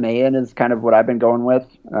 sure. Lat Mayen is kind of what I've been going with,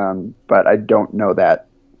 but I don't know that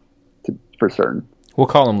for certain. We'll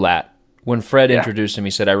call him Lat. When Fred introduced him,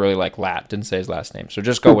 he said, I really like Lat. Didn't say his last name. So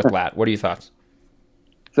just go with Lat. What are your thoughts?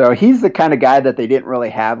 So he's the kind of guy that they didn't really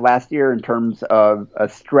have last year in terms of a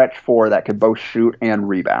stretch four that could both shoot and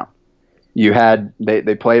rebound.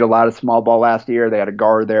 They played a lot of small ball last year. They had a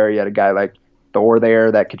guard there. You had a guy like Thor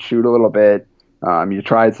there that could shoot a little bit. You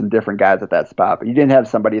tried some different guys at that spot, but you didn't have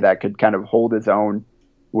somebody that could kind of hold his own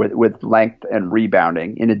with length and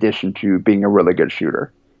rebounding, in addition to being a really good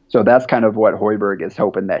shooter. So that's kind of what Hoiberg is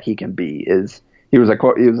hoping that he can be. He was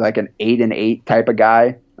like an 8-and-8 type of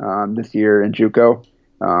guy this year in JUCO.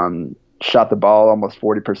 Shot the ball almost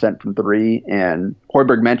 40% from three, and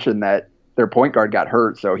Hoiberg mentioned that their point guard got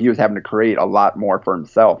hurt, so he was having to create a lot more for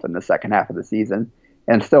himself in the second half of the season,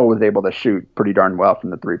 and still was able to shoot pretty darn well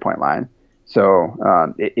from the three-point line.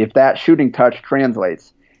 So if that shooting touch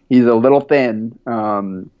translates, he's a little thin.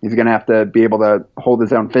 He's going to have to be able to hold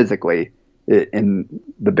his own physically in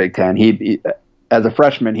the Big Ten. He as a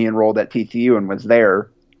freshman, he enrolled at TCU and was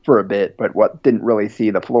there for a bit, but didn't really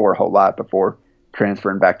see the floor a whole lot before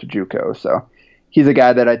transferring back to JUCO. So he's a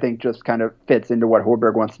guy that I think just kind of fits into what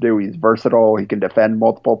Hoiberg wants to do. He's versatile. He can defend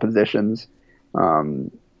multiple positions.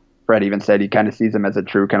 Fred even said he kind of sees him as a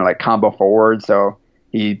true kind of like combo forward. So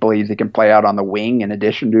he believes he can play out on the wing in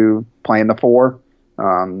addition to playing the four.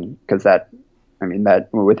 Because that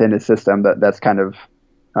within his system, that's kind of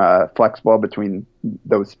flexible between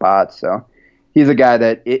those spots. So he's a guy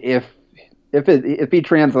that if he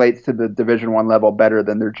translates to the Division I level better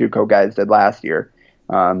than their JUCO guys did last year,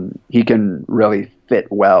 he can really fit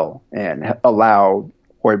well and allow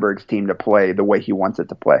Hoiberg's team to play the way he wants it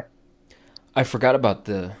to play. I forgot about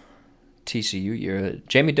the TCU year.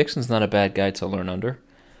 Jamie Dixon's not a bad guy to learn under.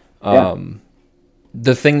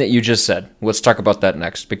 The thing that you just said, let's talk about that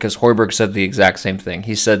next, because Hoiberg said the exact same thing.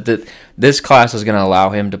 He said that this class is going to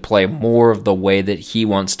allow him to play more of the way that he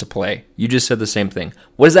wants to play. You just said the same thing.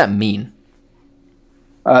 What does that mean?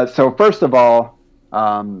 So first of all,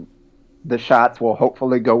 the shots will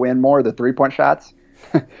hopefully go in more, the three-point shots.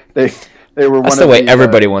 they were That's the way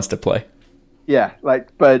everybody wants to play. Yeah,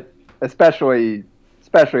 but especially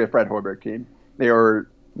a Fred Hoiberg team. They were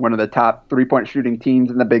one of the top three-point shooting teams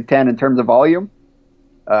in the Big Ten in terms of volume.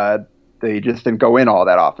 They just didn't go in all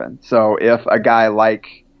that often. So if a guy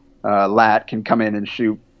like Lat can come in and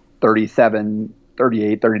shoot 37,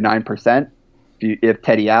 38, 39%, if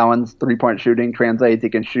Teddy Allen's three-point shooting translates, he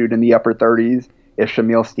can shoot in the upper 30s. If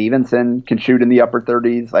Shamil Stevenson can shoot in the upper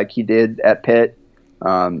 30s like he did at Pitt,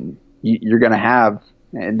 you're going to have,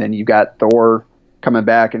 and then you got Thor coming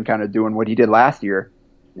back and kind of doing what he did last year.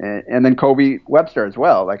 And then Kobe Webster as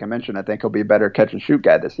well. Like I mentioned, I think he'll be a better catch-and-shoot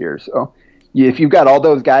guy this year. So if you've got all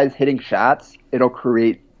those guys hitting shots, it'll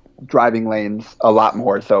create driving lanes a lot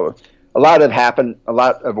more. So a lot of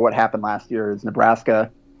what happened last year is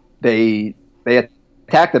Nebraska, they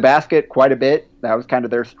attacked the basket quite a bit. That was kind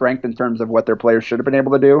of their strength in terms of what their players should have been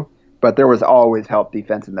able to do. But there was always help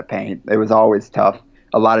defense in the paint. It was always tough.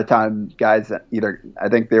 A lot of times guys I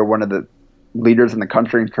think they were one of the leaders in the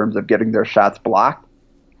country in terms of getting their shots blocked.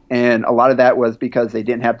 And a lot of that was because they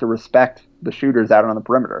didn't have to respect the shooters out on the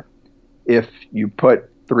perimeter. If you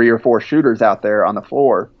put 3 or 4 shooters out there on the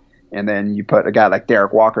floor, and then you put a guy like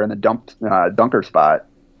Derek Walker in the dunker spot,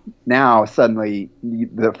 now suddenly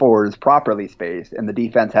the floor is properly spaced, and the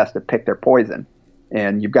defense has to pick their poison.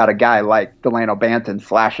 And you've got a guy like Delano Banton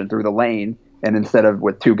slashing through the lane, and instead of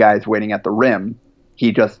with 2 guys waiting at the rim,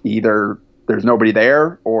 he just either there's nobody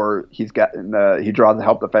there, or he draws a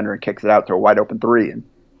help defender and kicks it out to a wide open 3, and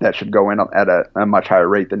that should go in at a much higher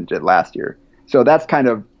rate than it did last year. So that's kind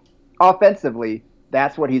of offensively,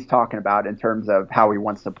 that's what he's talking about in terms of how he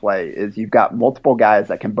wants to play, is you've got multiple guys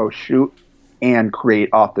that can both shoot and create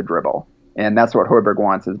off the dribble. And that's what Hoiberg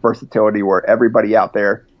wants, is versatility where everybody out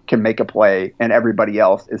there can make a play and everybody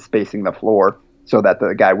else is spacing the floor so that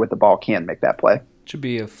the guy with the ball can make that play. Should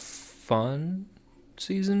be a fun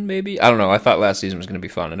season, maybe? I don't know. I thought last season was going to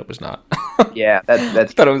be fun, and it was not. Yeah,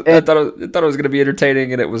 that's. I thought it was going to be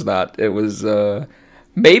entertaining, and it was not. It was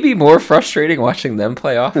maybe more frustrating watching them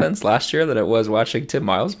play offense last year than it was watching Tim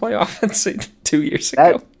Miles play offense 2 years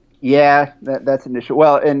ago. That's an issue.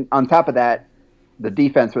 Well, and on top of that, the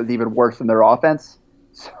defense was even worse than their offense,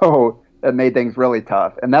 so that made things really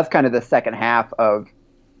tough. And that's kind of the second half of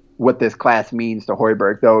what this class means to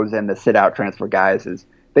Hoiberg. Those and the sit-out transfer guys is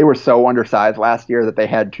they were so undersized last year that they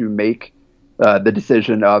had to make the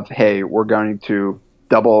decision of, hey, we're going to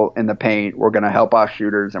double in the paint, we're going to help off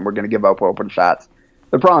shooters, and we're going to give up open shots.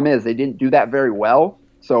 The problem is they didn't do that very well,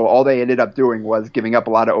 so all they ended up doing was giving up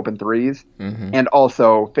a lot of open threes and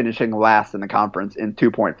also finishing last in the conference in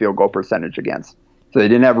 2-point field goal percentage against. So they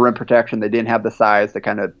didn't have rim protection, they didn't have the size to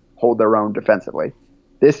kind of hold their own defensively.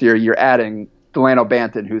 This year you're adding Delano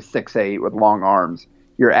Banton, who's 6'8", with long arms.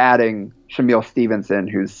 You're adding Shamil Stevenson,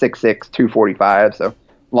 who's 6'6", 245, so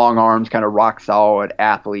long arms, kind of rock solid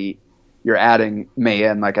athlete. You're adding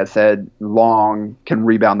Mayan, like I said, long, can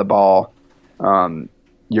rebound the ball.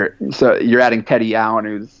 you're adding Teddy Allen,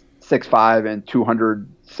 who's 6'5" and 200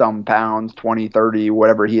 some pounds, 20, 30,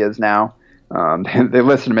 whatever he is now. They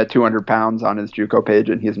listed him at 200 pounds on his JUCO page,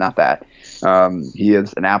 and he's not that. He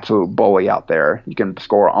is an absolute bully out there. He can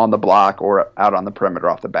score on the block or out on the perimeter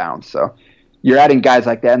off the bounce. So you're adding guys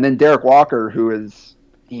like that. And then Derek Walker,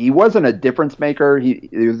 he wasn't a difference maker. He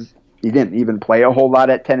didn't even play a whole lot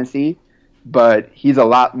at Tennessee, but he's a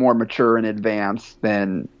lot more mature and advanced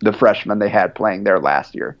than the freshman they had playing there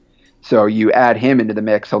last year. So you add him into the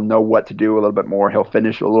mix, he'll know what to do a little bit more. He'll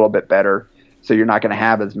finish a little bit better. So you're not going to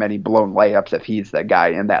have as many blown layups if he's the guy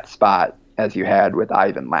in that spot as you had with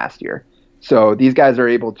Ivan last year. So these guys are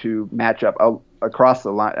able to match up across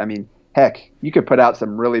the line. I mean, heck, you could put out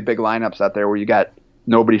some really big lineups out there where you got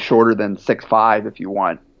nobody shorter than 6'5" if you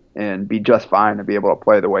want, and be just fine to be able to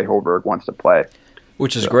play the way Hoiberg wants to play.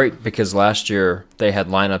 Which is great, because last year they had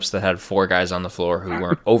lineups that had 4 guys on the floor who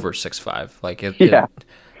weren't over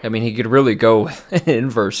 6'5". I mean, he could really go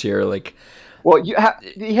inverse here. Well,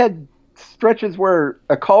 he had stretches where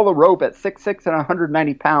Akala Rope at 6'6" and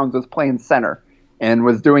 190 pounds was playing center and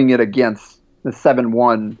was doing it against the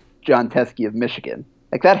 7'1" John Teskey of Michigan.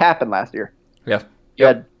 That happened last year. Yeah. You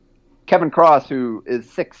had Kevin Cross, who is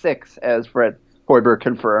 6'6", as Fred Hoiberg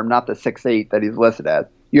confirmed, not the 6'8" that he's listed as.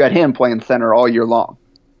 You had him playing center all year long.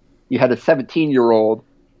 You had a 17-year-old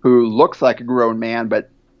who looks like a grown man but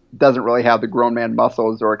doesn't really have the grown man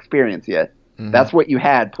muscles or experience yet. Mm-hmm. That's what you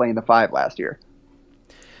had playing the 5 last year.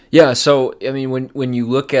 Yeah, so, I mean, when you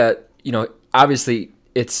look at, obviously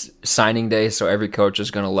it's signing day, so every coach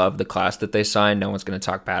is going to love the class that they signed. No one's going to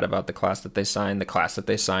talk bad about the class that they signed. The class that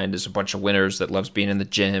they signed is a bunch of winners that loves being in the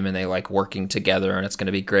gym, and they like working together, and it's going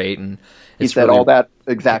to be great. And he said all that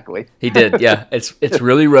exactly. He did, yeah. It's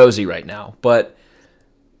really rosy right now. But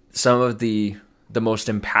some of the most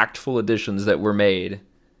impactful additions that were made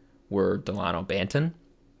were Delano Banton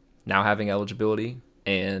now having eligibility,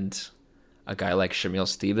 and a guy like Shamil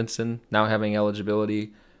Stevenson now having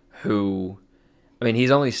eligibility, who, I mean,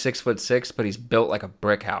 he's only 6'6", but he's built like a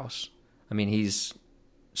brick house. I mean, he's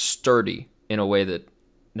sturdy in a way that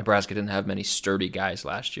Nebraska didn't have many sturdy guys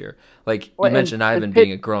last year. You mentioned Ivan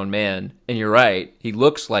being a grown man, and you're right. He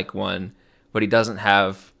looks like one, but he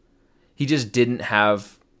just didn't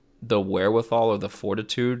have the wherewithal or the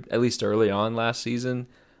fortitude, at least early on last season.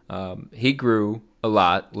 He grew a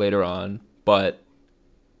lot later on, but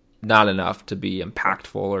not enough to be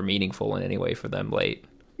impactful or meaningful in any way for them late.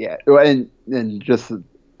 Yeah, and just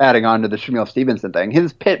adding on to the Shamil Stevenson thing,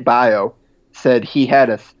 his Pitt bio said he has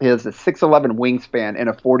a 6'11" wingspan and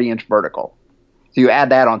a 40-inch vertical. So you add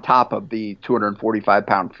that on top of the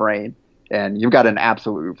 245-pound frame, and you've got an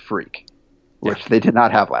absolute freak, which they did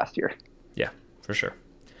not have last year. Yeah, for sure.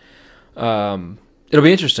 It'll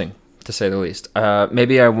be interesting, to say the least.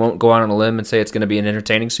 Maybe I won't go out on a limb and say it's going to be an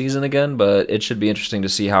entertaining season again, but it should be interesting to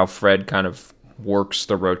see how Fred kind of works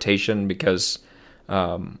the rotation, because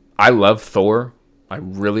I love Thor. I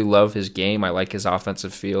really love his game. I like his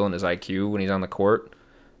offensive feel and his IQ when he's on the court.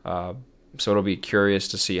 So it'll be curious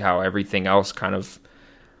to see how everything else kind of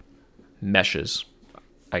meshes,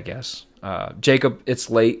 I guess. Jacob, it's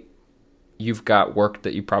late. You've got work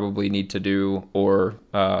that you probably need to do, or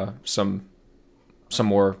some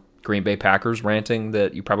more Green Bay Packers ranting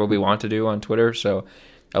that you probably want to do on Twitter. So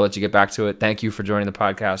I'll let you get back to it. Thank you for joining the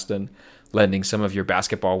podcast and lending some of your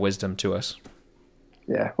basketball wisdom to us.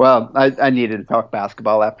 Yeah, well, I needed to talk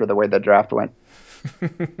basketball after the way the draft went.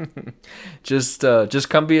 Just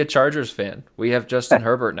come be a Chargers fan. We have Justin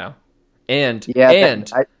Herbert now, and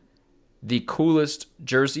the coolest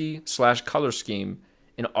jersey/color scheme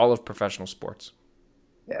in all of professional sports.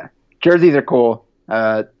 Yeah, jerseys are cool.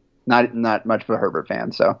 Not much of a Herbert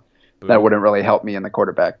fan, so that wouldn't really help me in the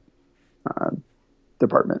quarterback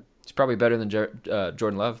department. He's probably better than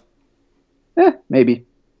Jordan Love. Maybe.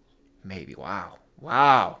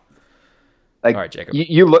 Wow. Like, all right, Jacob.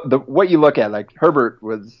 What you look at, like, Herbert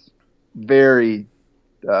was very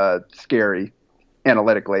scary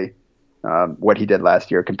analytically, what he did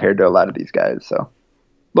last year compared to a lot of these guys. So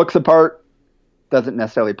looks the part, doesn't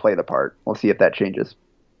necessarily play the part. We'll see if that changes.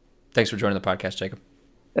 Thanks for joining the podcast, Jacob.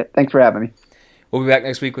 Thanks for having me. We'll be back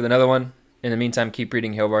next week with another one. In the meantime, keep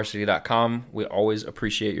reading HailVarsity.com. We always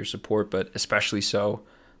appreciate your support, but especially so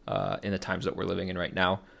in the times that we're living in right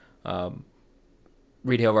now.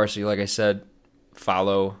 Read Hail Varsity, like I said.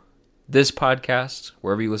 Follow this podcast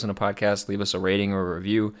wherever you listen to podcasts. Leave us a rating or a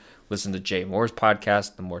review. Listen to Jay Moore's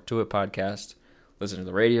podcast, the More To It podcast. Listen to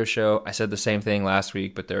the radio show. I said the same thing last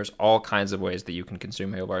week, but there's all kinds of ways that you can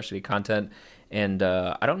consume Hail Varsity content. And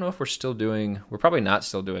I don't know if we're probably not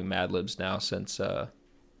still doing Mad Libs now, since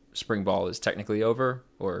spring ball is technically over,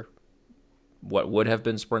 or what would have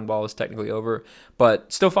been spring ball is technically over.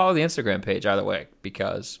 But still follow the Instagram page either way,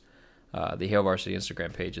 because the Hail Varsity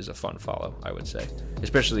Instagram page is a fun follow, I would say,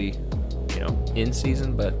 especially in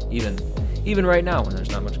season, but even right now when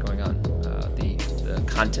there's not much going on. The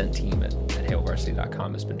content team at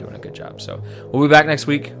HailVarsity.com has been doing a good job. So we'll be back next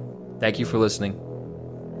week. Thank you for listening.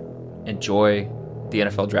 Enjoy the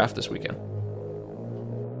NFL draft this weekend.